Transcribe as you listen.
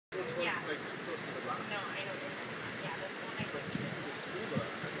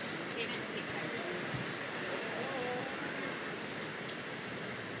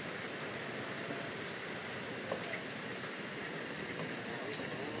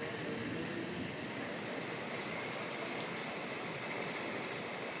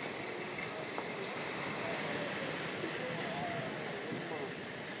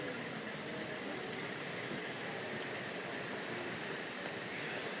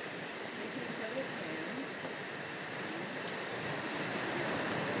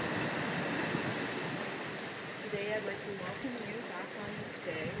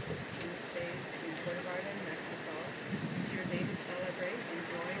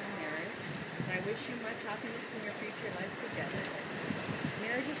wish you much happiness in your future life together.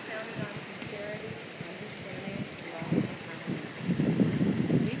 Marriage is founded on sincerity, understanding, love, and happiness.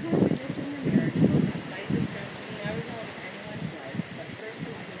 We who are witnessing your marriage know despite the stress you never know of anyone's life, but first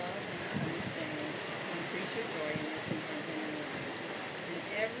is love and understanding will increase your joy and your contentment in your life. And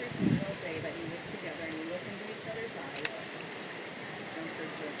every single day that you live together and you look into each other's eyes, don't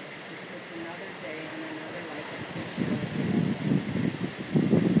forget it, because it's another day and another life that you can share with your loved ones.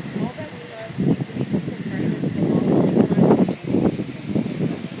 All that's left needs to be put to practice so long as you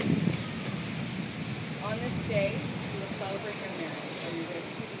on this day, you will celebrate your marriage. Are you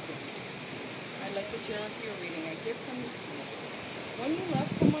ready to begin? I'd like to share with you a reading I give from the sea. When you love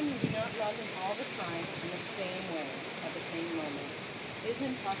someone, you do not love them all the time in the same way, at the same moment. It is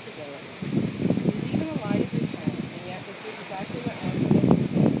an impossibility. It is even a lie to pretend, and yet this is exactly what most of us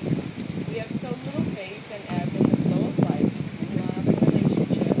do. We have so little faith and ebb in the flow of life and love and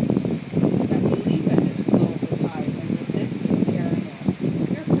relationship that we leap at this flow of the tide and resist its tearing in.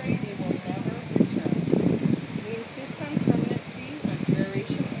 We're afraid it will never return. We insist on permanency, on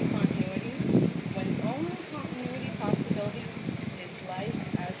duration and continuity, when the only continuity possibility is life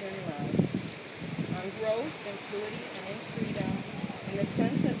as in love. On growth and fluidity and in freedom, in the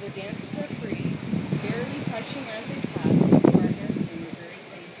sense of the dance for free, barely touching as they pass with partners in the very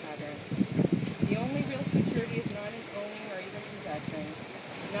same pattern. The only real security is not in owning or even possessing,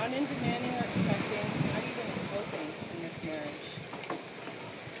 not in demanding or expecting, not even in hoping in this marriage.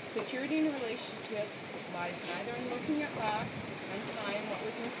 Security in a relationship lies neither in looking at back and time what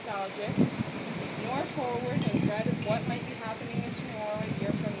was nostalgic, nor forward in dread of what might be happening in tomorrow, a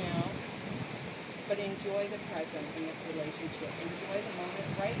year from now, but enjoy the present in this relationship. Enjoy the moment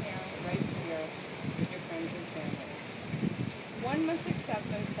right now, right here, with your friends and family. One must accept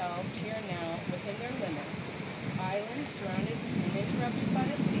themselves here and now within their limits, islands surrounded and interrupted by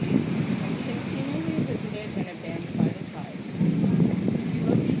the seas, and continually visited and abandoned by the tides. If you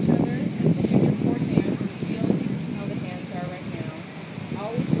look at each other and look at your four hands and feel how the hands are right now,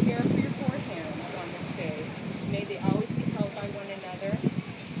 always care for your four hands on this day. May they always be held by one another.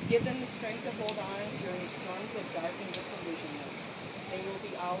 Give them the strength to hold on during storms of dark and disillusionment. They will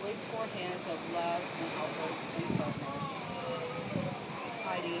be always four hands of love and outburst and partners.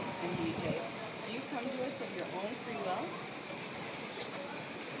 Heidi and DJ, do you come to us of your own free will?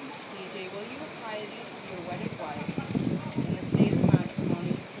 DJ, will you with Heidi, your wedded wife, in the state of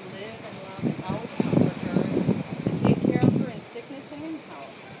matrimony, to live and love and always comfort her, to take care of her in sickness and in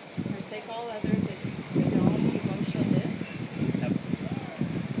health, forsake all others as your own you both shall live?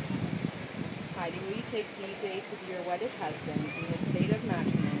 Heidi, will you take DJ to be your wedded husband in the state of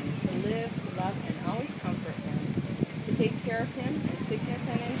matrimony, to live, to love, and always comfort him, to take care of him in sickness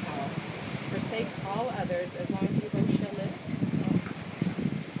and in health, forsake all others as long as you both shall live?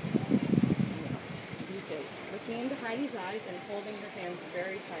 DJ, looking into Heidi's eyes and holding her hands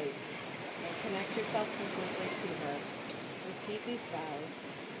very tight, and connect yourself completely to her. Repeat these vows.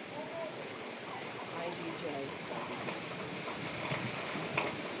 I, DJ.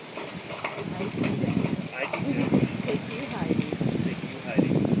 I do. Take you, Heidi. Take you, Heidi.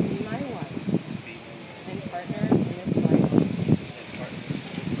 To be my wife. Be And partner in this life. and partner.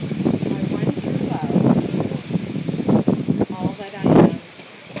 I want true love. All that I am.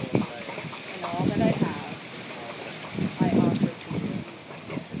 And all that I have. I offer to you.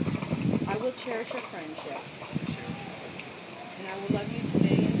 I will cherish our friendship. And I will love you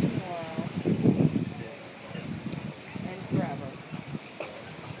today and tomorrow. And forever.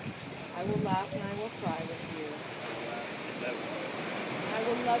 I will laugh and I will cry with you. I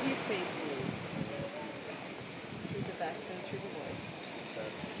will love you faithfully. Through the best and through the worst.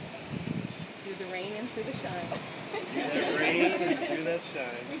 Through the rain and through the shine. Through that rain and through that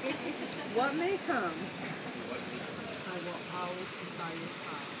shine. What may come, I will always be by your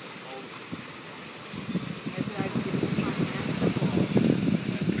side. As I give you my hand to hold,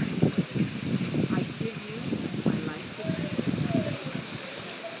 I give you my life to live.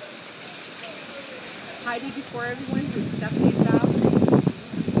 Heidi, before everyone who accepts these vows,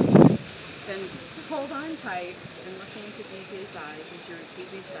 then hold on tight and looking into DJ's eyes as you repeat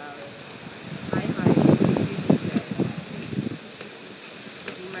these vows. I, Heidi, give you today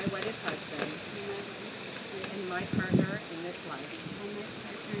to be my wedded husband and my partner in this life.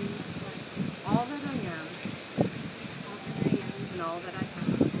 All that I am and all that I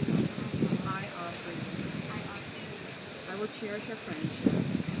have, I offer you. I will cherish our friendship.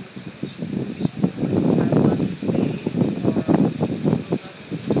 I will love you today and tomorrow,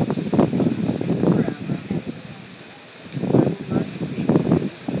 and forever. I will love you faithfully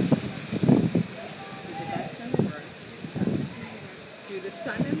through the best and the worst, through the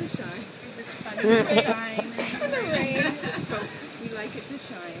sun sun and the shine. The sun and the shine. And the rain. We like it to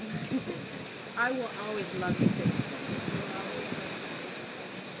shine. I will always love you faithfully.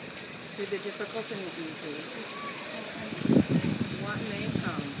 Through the difficult and the easy. What may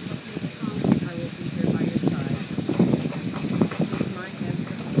come, I will be here by your side. With my hands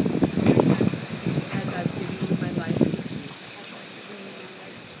as I've given you my life and peace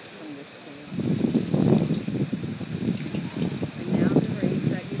from this day on. And now the race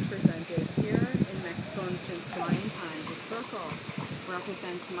that you presented here in Mexico and since Mayan times, the circle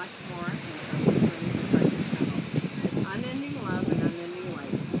represents much more and comes from the Heidi channel. It's unending love and unending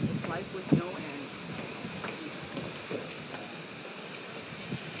life. It's life with no end.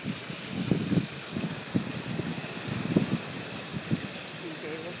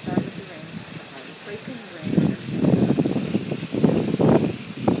 Okay, we'll start with the ring. I'll be placing the ring on her finger.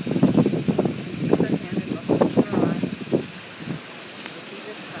 Put her hand and look into her eyes. Repeat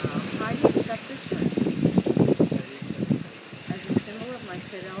this vow. Heidi, accept this ring as a symbol of my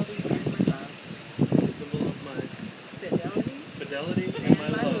fidelity and my love. It's a symbol of my Fidelity and my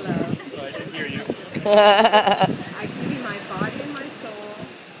my love. love. Oh, I didn't hear you. I give you my body and my soul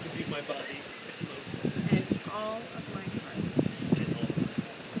Give you my body and all of my heart. and all.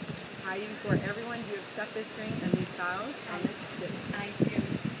 Heidi, before everyone, do you accept this ring and these vows on this day? I do.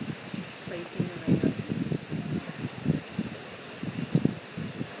 Placing the ring on you.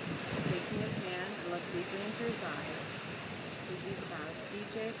 Taking his hand and look deeply into his eyes. With these vows,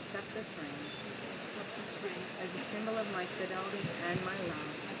 DJ, accept this ring Accept this ring as a symbol of my fidelity and my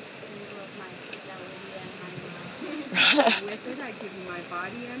love. as a symbol of my fidelity and my love. With it, I give you my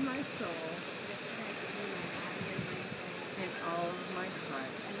body and my soul With it, I give you my body and my soul and all of my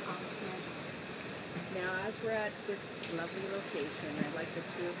heart. and all of my heart. Now, as we're at this lovely location, I'd like the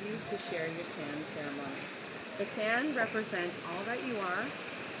two of you to share your sand ceremony. The sand represents all that you are,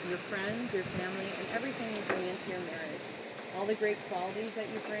 your friends, your family, and everything you bring into your marriage. All the great qualities that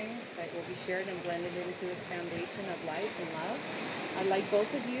you bring that will be shared and blended into this foundation of life and love. I'd like both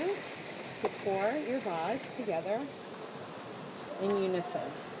of you to pour your vase together in unison.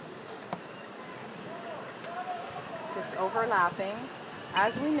 Just overlapping.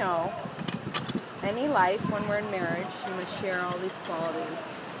 As we know, any life, when we're in marriage, you must share all these qualities.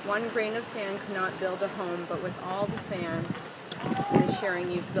 One grain of sand cannot build a home, but with all the sand and the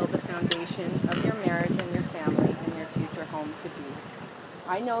sharing, you've built the foundation of your marriage and your family and your future home to be.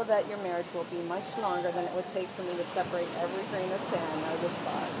 I know that your marriage will be much longer than it would take for me to separate every grain of sand out of this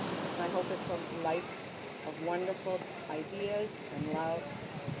vase. And I hope it's a life of wonderful ideas and love.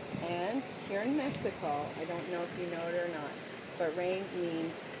 And here in Mexico, I don't know if you know it or not, but rain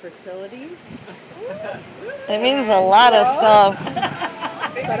means fertility. It means a lot of stuff.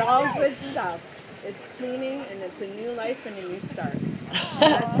 But all good stuff. It's cleaning and it's a new life and a new start.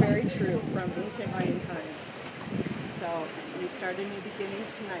 That's very true from ancient Mayan times. So we start a new beginning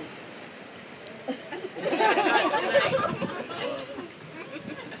tonight.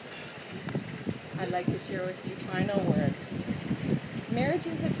 I'd like to share with you final words. Marriage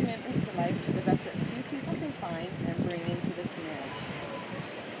is a commitment to life to the best that two people can find and bring into this marriage.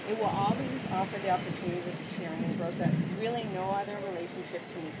 It will always offer the opportunity of sharing and growth that really no other relationship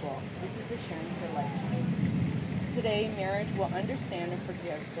can equal. This is a sharing for lifetime. Today, marriage will understand and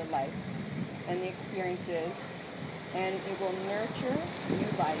forgive the life and the experiences, and it will nurture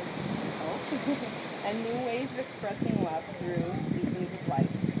new life and new ways of expressing love through seasons of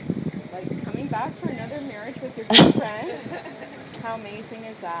life. Like coming back for another marriage with your good friends. How amazing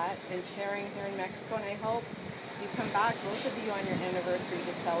is that? And sharing here in Mexico, and I hope you come back, both of you, on your anniversary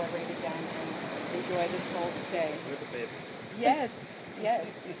to celebrate again and enjoy this whole stay. With a baby. Yes, yes.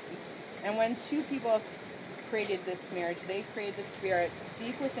 And when two people have created this marriage, they create the spirit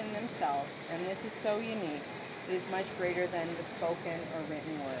deep within themselves, and this is so unique. It is much greater than the spoken or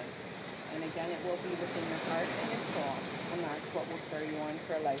written word. And again, it will be within your heart and your soul, and that's what will carry you on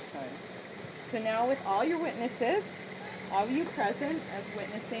for a lifetime. So now, with all your witnesses, all of you present as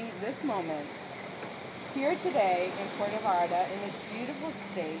witnessing this moment, here today in Puerto Vallarta, in this beautiful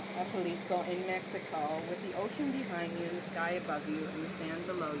state of Jalisco in Mexico, with the ocean behind you and the sky above you and the sand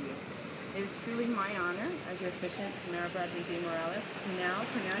below you, it is truly my honor as your officiant, Tamara Bradley D. Morales, to now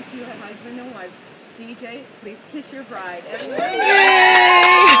pronounce you a husband and wife. DJ, please kiss your bride. Everyone.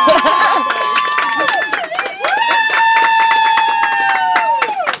 Yay!